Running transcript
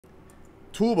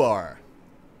Toolbar.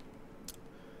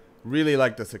 Really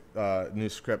like this new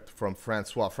script from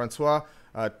Francois. Francois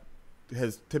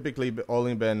has typically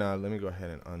only been, let me go ahead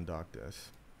and undock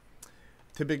this.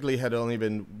 Typically had only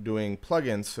been doing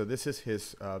plugins, so this is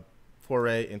his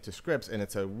foray into scripts, and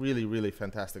it's a really, really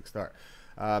fantastic start.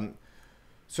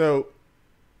 So,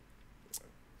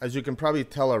 as you can probably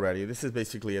tell already, this is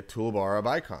basically a toolbar of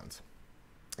icons.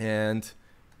 And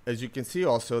as you can see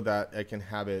also that I can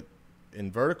have it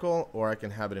in vertical or I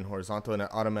can have it in horizontal, and it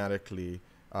automatically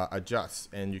adjusts,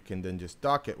 and you can then just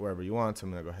dock it wherever you want. So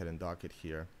I'm going to go ahead and dock it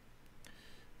here.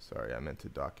 Sorry, I meant to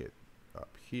dock it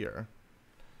up here,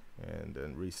 and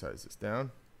then resize this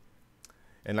down.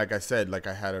 And like I said, like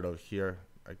I had it over here,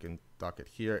 I can dock it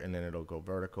here, and then it'll go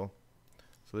vertical.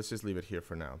 So let's just leave it here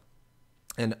for now.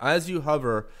 And as you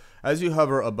hover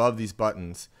above these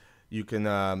buttons, you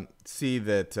can see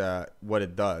that what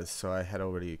it does. So I had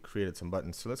already created some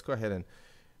buttons. So let's go ahead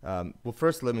and well,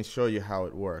 first let me show you how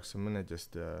it works. I'm gonna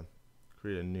just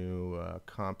create a new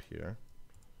comp here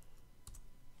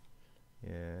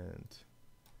and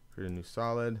create a new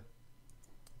solid.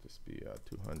 Just be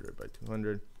 200 by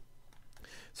 200.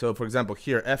 So for example,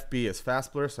 here FB is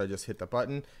fast blur, so I just hit the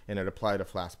button and it applied a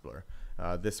fast blur.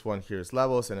 This one here is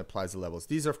levels and applies the levels.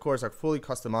 These of course are fully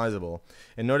customizable,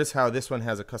 and notice how this one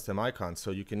has a custom icon, so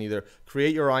you can either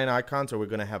create your own icons, or we're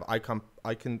going to have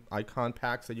icon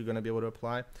packs that you're going to be able to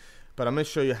apply. But I'm going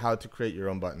to show you how to create your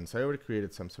own buttons. I already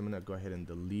created some, so I'm going to go ahead and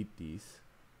delete these.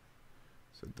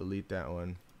 So delete that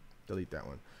one, delete that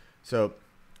one. So,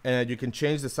 and you can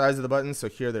change the size of the buttons. So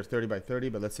here they're 30 by 30,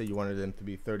 but let's say you wanted them to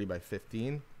be 30 by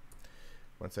 15.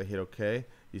 Once I hit OK,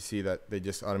 you see that they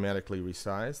just automatically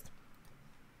resized.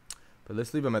 But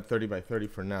let's leave them at 30 by 30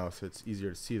 for now, so it's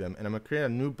easier to see them. And I'm going to create a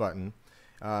new button.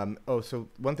 So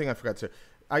one thing I forgot to,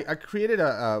 I created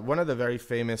one of the very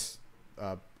famous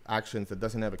actions that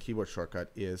doesn't have a keyboard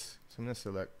shortcut is, so I'm going to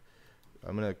select,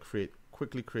 I'm going to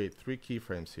quickly create 3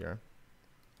 keyframes here.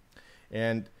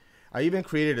 And I even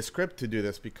created a script to do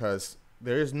this because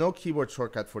there is no keyboard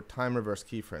shortcut for time reverse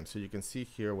keyframes. So you can see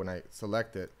here when I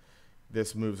select it,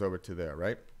 this moves over to there,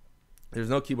 right? There's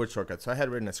no keyboard shortcut. So I had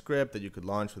written a script that you could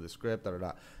launch with a script,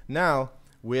 Now,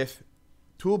 with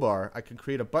Toolbar, I can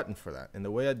create a button for that. And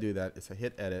the way I do that is I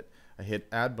hit Edit, I hit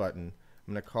Add Button.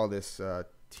 I'm going to call this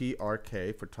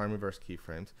TRK for time reverse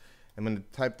keyframes. I'm going to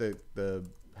type the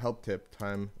help tip,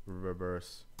 time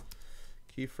reverse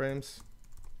keyframes.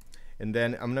 And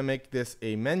then I'm going to make this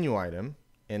a menu item.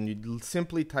 And you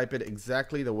simply type it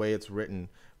exactly the way it's written,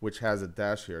 which has a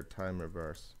dash here, time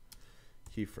reverse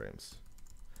keyframes.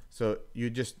 So you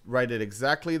just write it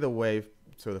exactly the way,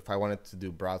 so if I wanted to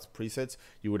do browse presets,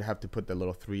 you would have to put the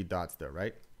little 3 dots there,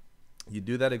 right? You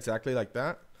do that exactly like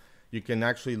that. You can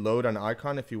actually load an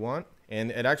icon if you want,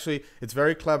 and it's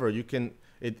very clever. You can,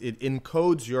 it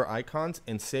encodes your icons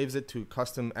and saves it to a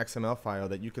custom XML file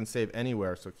that you can save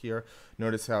anywhere. So here,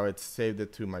 notice how it's saved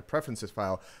it to my preferences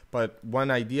file. But one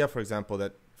idea, for example,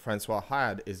 that Francois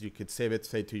had is you could save it,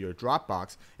 say, to your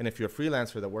Dropbox. And if you're a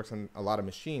freelancer that works on a lot of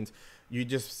machines, you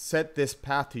just set this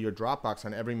path to your Dropbox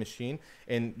on every machine,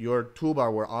 and your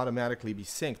toolbar will automatically be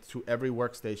synced to every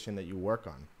workstation that you work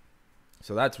on.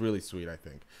 So that's really sweet, I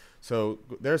think. So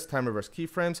there's time reverse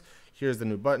keyframes. Here's the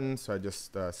new button. So I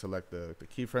just select the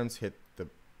keyframes, hit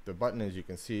the button. As you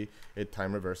can see, it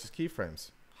time reverses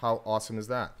keyframes. How awesome is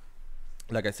that?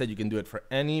 Like I said, you can do it for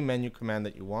any menu command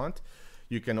that you want.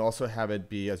 You can also have it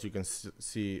be, as you can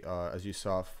see, as you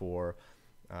saw for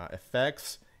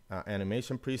effects,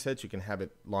 animation presets, you can have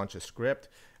it launch a script.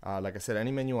 Like I said,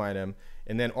 any menu item.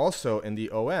 And then also in the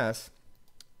OS,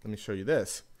 let me show you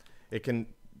this. It can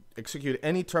execute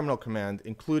any terminal command,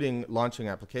 including launching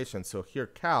applications. So here,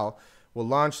 cal will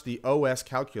launch the OS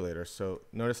calculator. So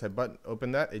notice I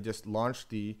opened that. It just launched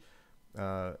the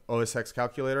OS X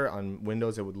calculator. On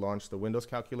Windows, it would launch the Windows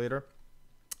calculator,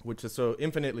 which is so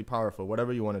infinitely powerful,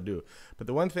 whatever you want to do. But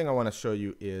the one thing I want to show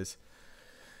you is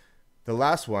the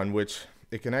last one, which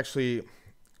it can actually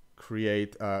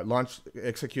create,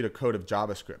 execute a code of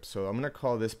JavaScript. So I'm going to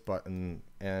call this button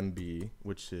MB,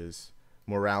 which is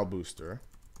morale booster.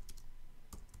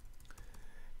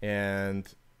 And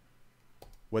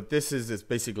what this is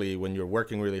basically when you're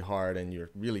working really hard and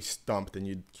you're really stumped and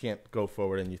you can't go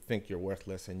forward and you think you're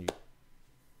worthless and you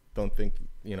don't think,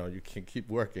 you can keep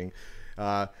working.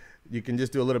 You can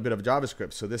just do a little bit of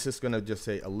JavaScript. So this is going to just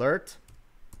say alert.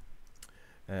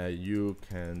 You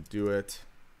can do it,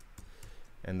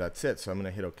 and that's it. So I'm going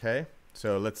to hit OK.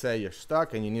 So let's say you're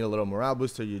stuck and you need a little morale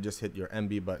booster. You just hit your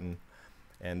MB button,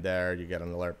 and there you get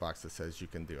an alert box that says you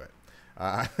can do it.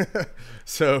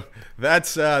 So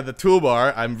that's the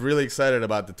toolbar. I'm really excited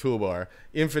about the toolbar.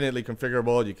 Infinitely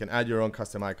configurable. You can add your own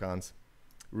custom icons.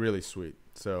 Really sweet.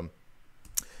 So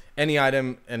any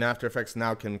item in After Effects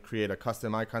now can create a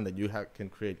custom icon that you can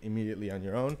create immediately on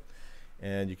your own.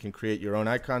 And you can create your own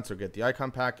icons or get the icon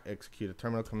pack, execute a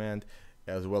terminal command,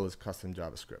 as well as custom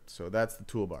JavaScript. So that's the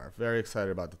toolbar. Very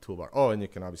excited about the toolbar. Oh, and you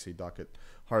can obviously dock it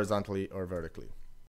horizontally or vertically.